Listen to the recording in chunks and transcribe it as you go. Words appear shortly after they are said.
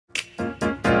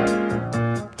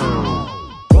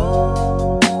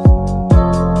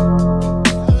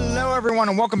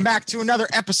and welcome back to another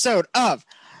episode of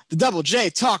the Double J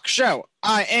Talk Show.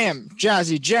 I am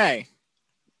Jazzy J.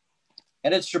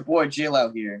 And it's your boy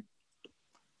JLau here.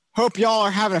 Hope y'all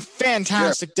are having a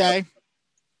fantastic day.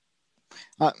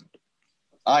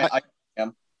 I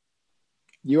am.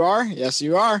 You are? Yes,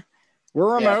 you are.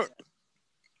 We're remote.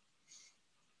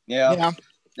 Yeah.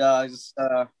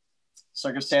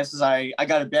 Circumstances. I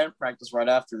got a band practice right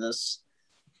after this.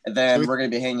 And then we're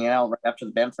going to be hanging out right after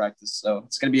the band practice. So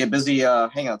it's going to be a busy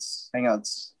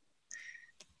hangouts.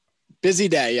 Busy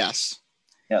day, yes.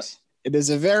 Yes. It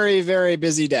is a very, very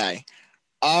busy day.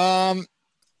 Well,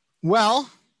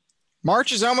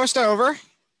 March is almost over.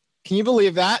 Can you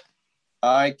believe that?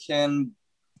 I can't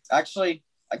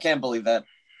believe that.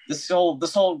 This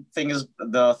whole thing is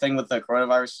the thing with the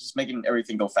coronavirus is making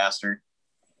everything go faster.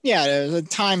 Yeah,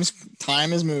 time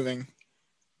is moving.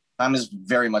 Time is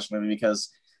very much moving because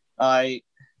I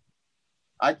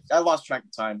lost track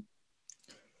of time.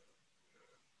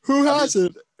 Who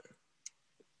hasn't?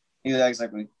 Yeah,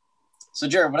 exactly. So,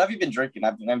 Jared, what have you been drinking?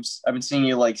 I've been seeing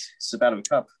you like sip out of a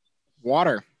cup.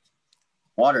 Water.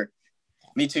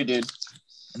 Me too, dude.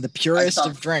 The purest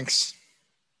of drinks.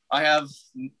 I have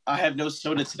no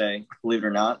soda today, believe it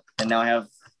or not, and now I have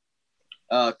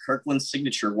Kirkland's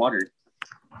signature water.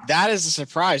 That is a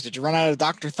surprise. Did you run out of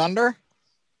Dr. Thunder?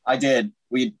 I did.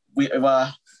 We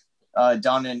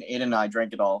Don and Aiden and I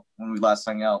drank it all when we last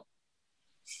hung out.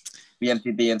 We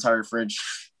emptied the entire fridge.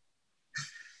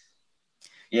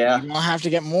 Yeah. You don't have to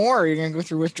get more. You're gonna go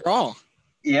through withdrawal.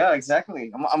 Yeah,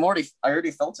 exactly. I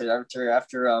already felt it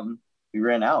after we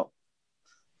ran out,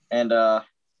 and now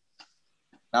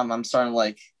I'm starting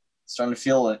to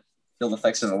feel the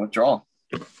effects of a withdrawal.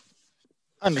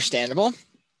 Understandable.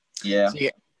 Yeah.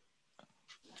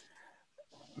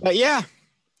 But yeah,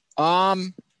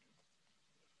 I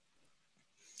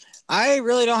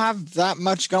really don't have that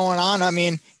much going on. I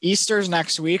mean, Easter's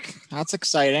next week. That's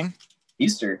exciting.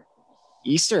 Easter.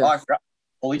 Oh, I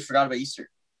forgot about Easter.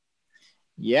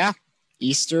 Yeah.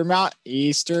 Easter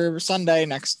Sunday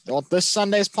next. Well, this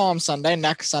Sunday's Palm Sunday.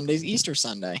 Next Sunday's Easter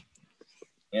Sunday.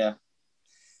 Yeah.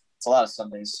 It's a lot of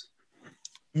Sundays.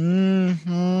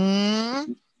 Mm-hmm.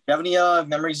 Do you have any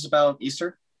memories about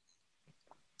Easter?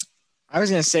 I was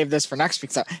going to save this for next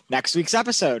week's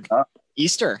episode.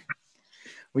 Easter.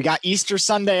 We got Easter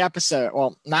Sunday episode.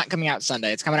 Well, not coming out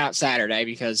Sunday. It's coming out Saturday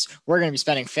because we're going to be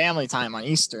spending family time on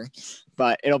Easter,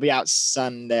 but it'll be out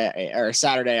Sunday or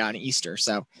Saturday on Easter.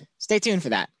 So stay tuned for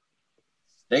that.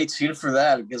 Stay tuned for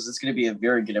that because it's going to be a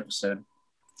very good episode,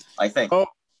 I think. Oh,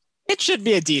 it should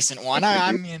be a decent one.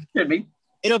 I mean, should be.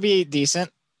 It'll be decent.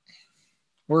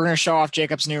 We're going to show off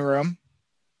Jacob's new room.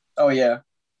 Oh, yeah.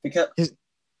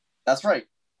 That's right.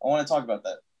 I want to talk about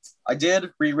that. I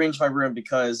did rearrange my room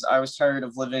because I was tired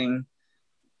of living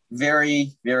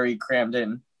very, very crammed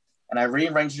in. And I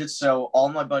rearranged it so all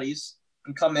my buddies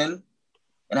can come in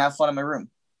and have fun in my room.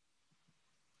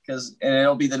 And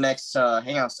it'll be the next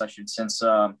hangout session since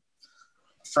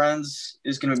friends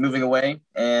is going to be moving away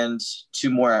and two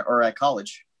more are at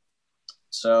college.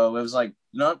 So it was like,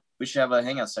 you know what? We should have a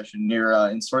hangout session near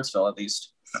in Swartsville at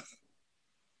least.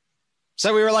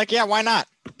 So we were like, yeah, why not?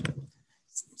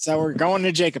 So we're going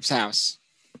to Jacob's house.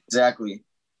 Exactly.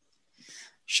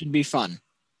 Should be fun.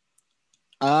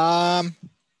 Yeah.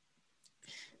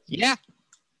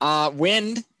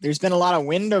 Wind. There's been a lot of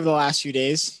wind over the last few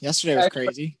days. Yesterday was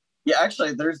crazy. Yeah,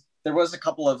 actually, there was a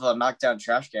couple of knocked down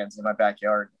trash cans in my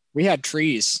backyard. We had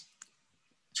trees.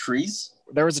 Trees?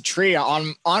 There was a tree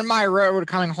on my road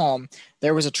coming home.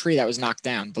 There was a tree that was knocked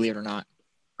down, believe it or not.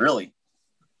 Really?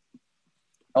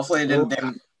 Hopefully it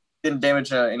didn't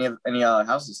damage any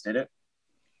houses, did it?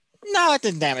 No, it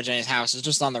didn't damage any houses,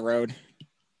 just on the road.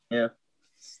 Yeah.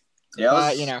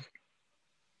 Yeah.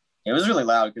 It was really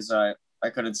loud because I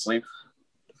couldn't sleep,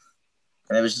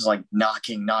 and it was just like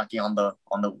knocking on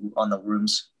the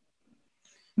rooms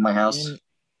in my house.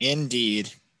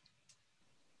 Indeed.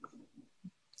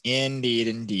 Let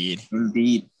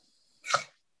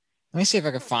me see if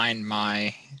I can find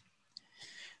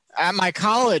at my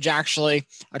college, actually,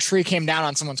 a tree came down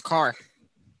on someone's car.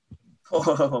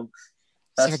 Oh,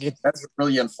 that's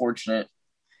really unfortunate.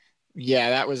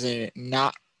 Yeah, that was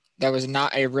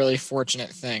not a really fortunate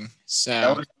thing.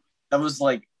 So that was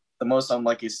like the most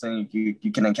unluckiest thing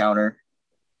you can encounter.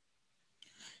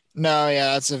 No,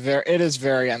 yeah, it is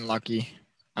very unlucky.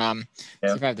 Yeah. See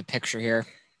if I have the picture here.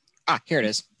 Here it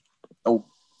is. Oh.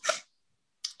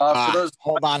 For those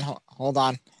hold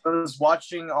on. For those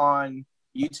watching on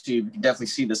YouTube, you can definitely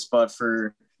see this, but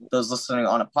for those listening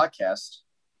on a podcast,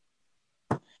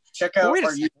 check out our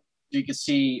YouTube. You can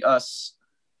see us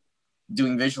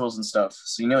doing visuals and stuff,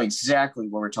 so you know exactly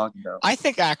what we're talking about. I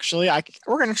think actually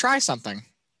we're gonna try something.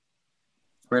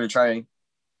 We're gonna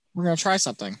try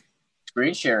something.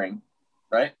 Screen sharing,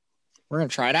 right? We're gonna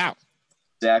try it out.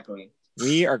 Exactly.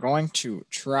 We are going to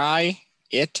try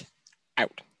it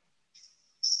out.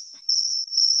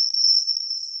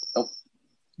 Oh,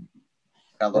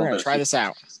 we're gonna try this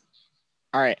out.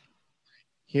 All right,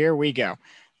 here we go.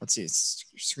 Let's see. It's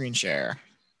screen share.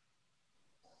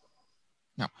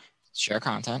 No, share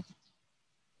content.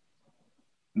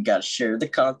 You gotta share the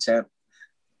content.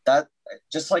 That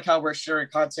just like how we're sharing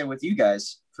content with you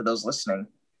guys for those listening.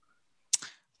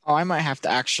 Oh, I might have to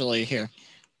actually here.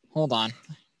 Hold on.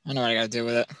 I know what I gotta do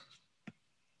with it.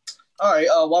 All right.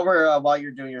 While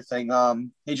you're doing your thing,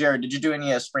 hey Jared, did you do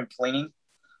any spring cleaning?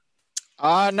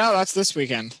 No, that's this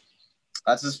weekend.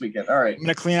 That's this weekend. All right. I'm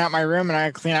gonna clean out my room and I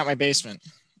gotta clean out my basement.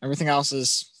 Everything else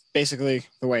is basically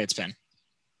the way it's been.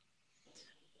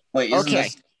 Wait,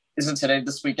 isn't today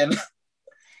this weekend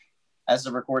as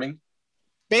the recording?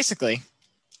 Basically.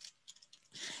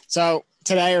 So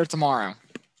today or tomorrow.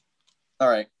 All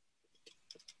right.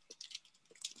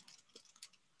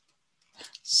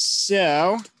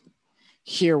 So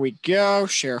here we go.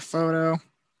 Share a photo.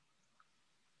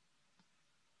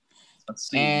 Let's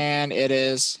see. And it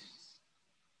is.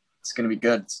 It's gonna be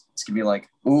good. It's gonna be like,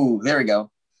 ooh, there we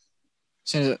go.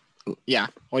 So, yeah.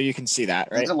 Well, you can see that,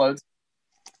 right? It loads.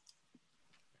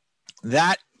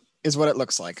 That is what it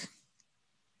looks like.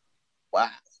 Wow.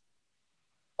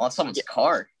 On someone's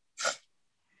car.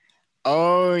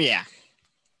 Oh yeah.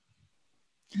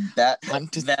 That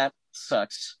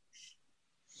sucks.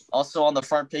 Also on the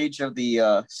front page of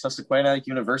the Susquehanna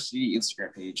University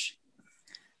Instagram page.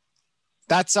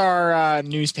 That's our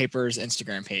newspaper's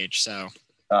Instagram page. So.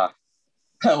 What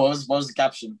was the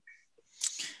caption?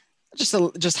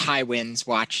 Just high winds.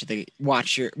 Watch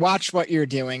what you're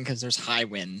doing because there's high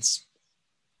winds.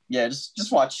 Yeah,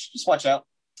 just watch out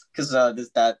because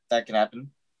that can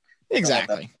happen.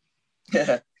 Exactly.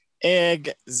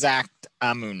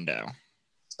 Exactamundo.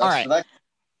 All right.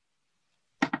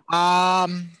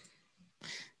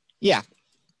 Yeah.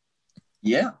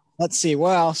 Yeah. Let's see.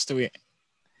 What else do we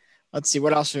want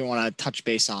to touch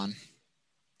base on?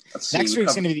 Next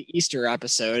week's going to be the Easter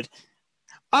episode.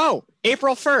 Oh,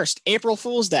 April 1st, April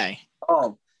Fool's Day.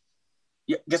 Oh,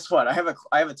 yeah. Guess what? I have a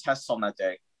test on that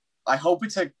day. I hope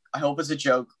it's a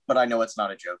joke, but I know it's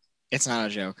not a joke. It's not a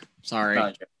joke. Sorry. Not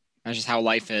a joke. That's just how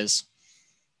life is.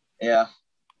 Yeah.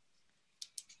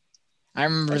 I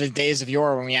remember the days of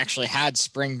yore when we actually had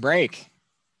spring break.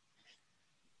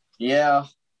 Yeah.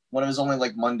 When it was only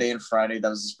like Monday and Friday, that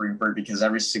was the spring break because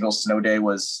every single snow day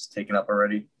was taken up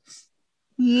already.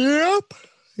 Yep.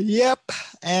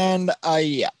 And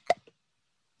yep.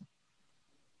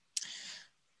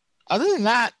 Other than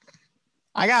that,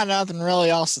 I got nothing really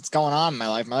else that's going on in my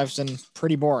life. My life's been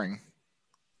pretty boring.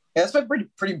 Yeah, it's been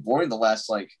pretty boring the last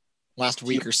week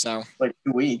or so. Like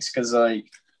 2 weeks, because the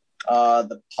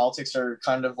politics are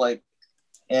kind of like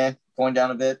going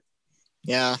down a bit.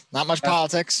 Yeah, not much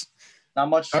politics. Not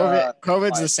much.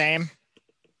 COVID's the same.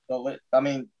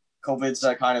 COVID's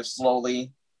kind of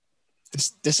slowly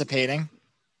dissipating.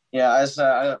 Yeah, as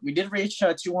we did reach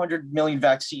 200 million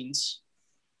vaccines,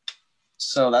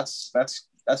 so that's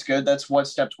good. That's one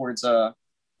step towards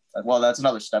that's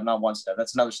another step, not one step.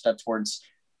 That's another step towards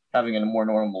having a more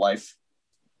normal life.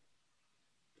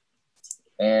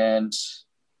 And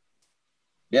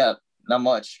yeah, not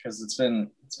much because it's been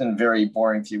very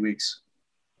boring few weeks.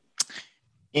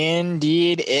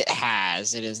 Indeed, it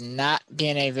has. It has not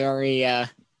been a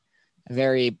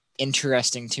very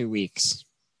interesting 2 weeks.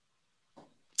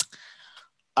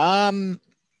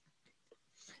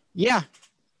 Yeah.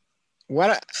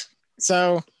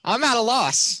 So I'm at a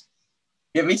loss.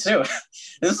 Yeah, me too.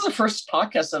 This is the first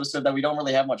podcast episode that we don't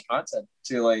really have much content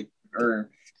to or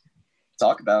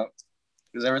talk about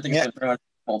because everything's been pretty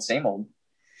much same old.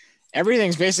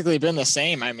 Everything's basically been the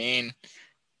same. I mean,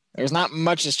 there's not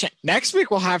much that's changed. Next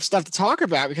week we'll have stuff to talk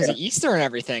about because of Easter and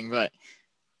everything, but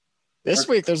this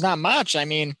week there's not much. I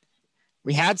mean,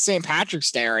 we had St.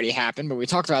 Patrick's Day already happen, but we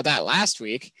talked about that last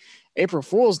week. April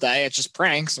Fool's Day, it's just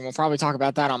pranks, and we'll probably talk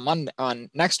about that on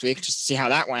next week just to see how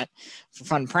that went for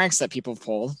fun pranks that people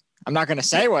pulled. I'm not going to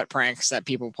say what pranks that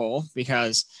people pull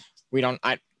because we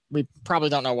probably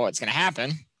don't know what's going to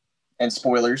happen. And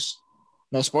spoilers.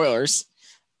 No spoilers.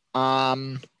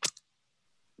 We're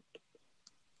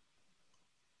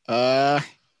kind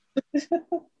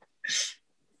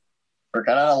of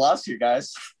at a loss here,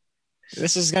 guys.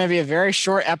 This is going to be a very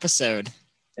short episode.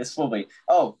 This will be.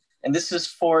 Oh, and this is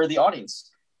for the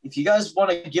audience. If you guys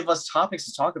want to give us topics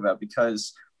to talk about,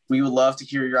 because we would love to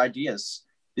hear your ideas.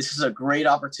 this is a great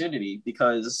opportunity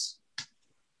because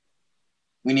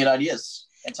we need ideas.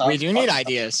 We do need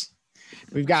ideas.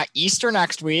 We've got Easter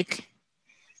next week.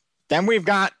 Then we've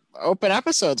got open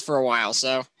episodes for a while.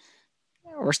 So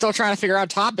we're still trying to figure out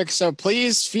topics. So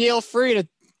please feel free to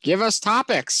give us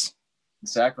topics.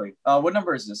 Exactly. What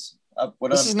number is this?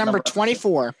 This is number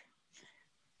 24.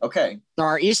 Okay. So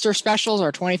our Easter specials,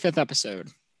 our 25th episode.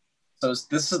 So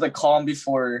this is the calm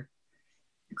before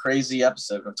the crazy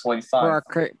episode of 25.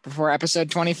 Before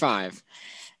episode 25.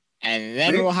 And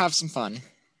then we'll have some fun.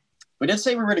 We did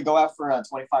say we were going to go out for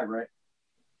 25, right?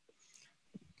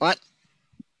 What?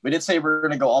 We did say we were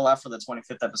going to go all out for the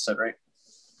 25th episode, right?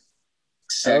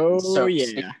 Yeah. We're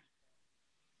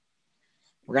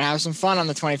going to have some fun on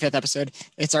the 25th episode.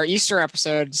 It's our Easter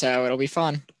episode, so it'll be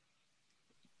fun.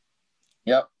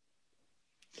 Yep.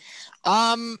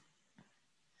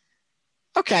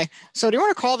 Okay, so do you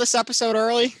want to call this episode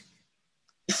early?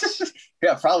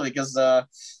 Yeah, probably, because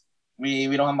we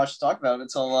don't have much to talk about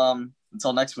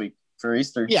until next week for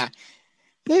Easter. Yeah.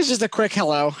 This is just a quick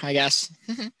hello, I guess.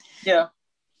 Yeah.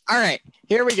 All right,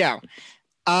 here we go.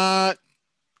 All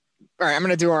right, I'm going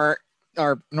to do our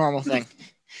normal thing.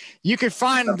 You can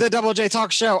find the Double J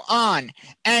Talk Show on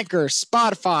Anchor,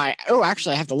 Spotify. Oh,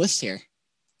 actually, I have the list here.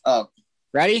 Oh.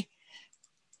 Ready?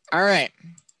 All right.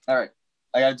 I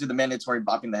got to do the mandatory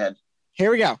bopping the head.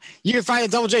 Here we go. You can find the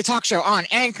Double J Talk Show on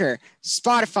Anchor,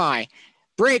 Spotify,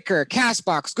 Breaker,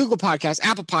 Castbox, Google Podcasts,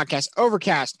 Apple Podcasts,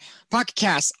 Overcast, Pocket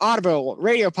Casts, Audible,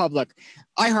 Radio Public,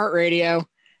 iHeartRadio,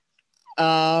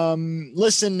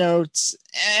 Listen Notes,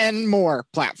 and more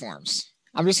platforms.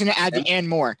 I'm just going to add the and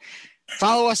more.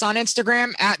 Follow us on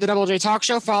Instagram at the Double J Talk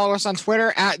Show. Follow us on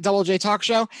Twitter at Double J Talk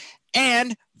Show,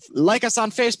 and like us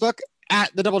on Facebook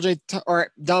at the Double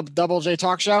J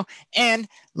Talk Show, and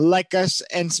like us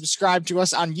and subscribe to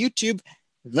us on YouTube,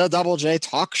 the Double J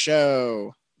Talk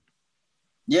Show.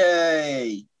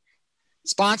 Yay!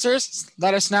 Sponsors,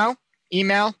 let us know.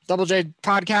 Email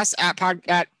doublejpodcast at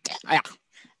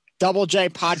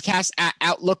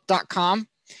doublejpodcast@outlook.com.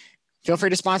 Feel free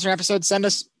to sponsor an episode. Send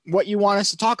us what you want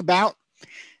us to talk about.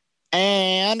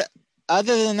 And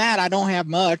other than that, I don't have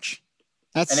much.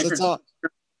 That's all.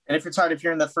 And if you're tired of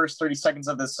hearing the first 30 seconds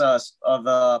of this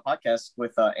podcast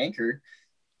with Anchor,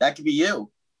 that could be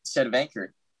you instead of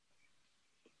Anchor.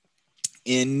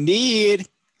 Indeed.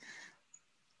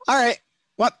 All right.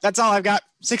 Well, that's all I've got.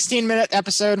 16-minute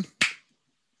episode.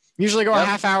 Usually go a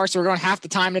half hour, so we're going half the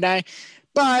time today.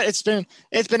 But it's been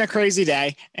a crazy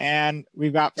day, and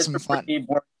we've got some fun.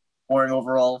 Boring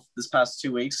overall this past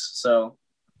 2 weeks, so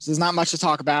there's not much to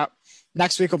talk about.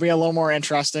 Next week will be a little more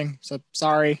interesting. So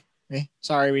sorry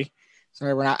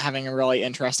we're not having a really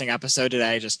interesting episode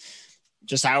today. Just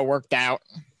how it worked out.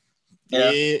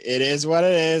 Yeah. It is what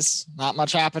it is. Not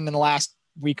much happened in the last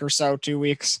week or so, 2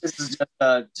 weeks. This is just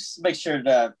to make sure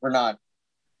that we're not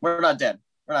dead.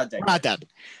 We're not dead.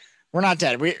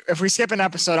 If we skip an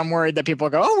episode, I'm worried that people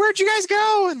go, "Oh, where'd you guys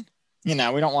go?" And we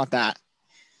don't want that.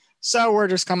 So we're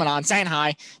just coming on, saying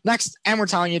hi next, and we're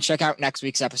telling you to check out next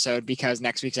week's episode because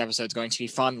next week's episode is going to be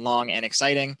fun, long, and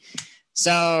exciting.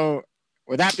 So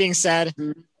with that being said,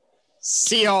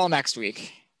 see you all next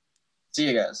week. See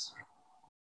you guys.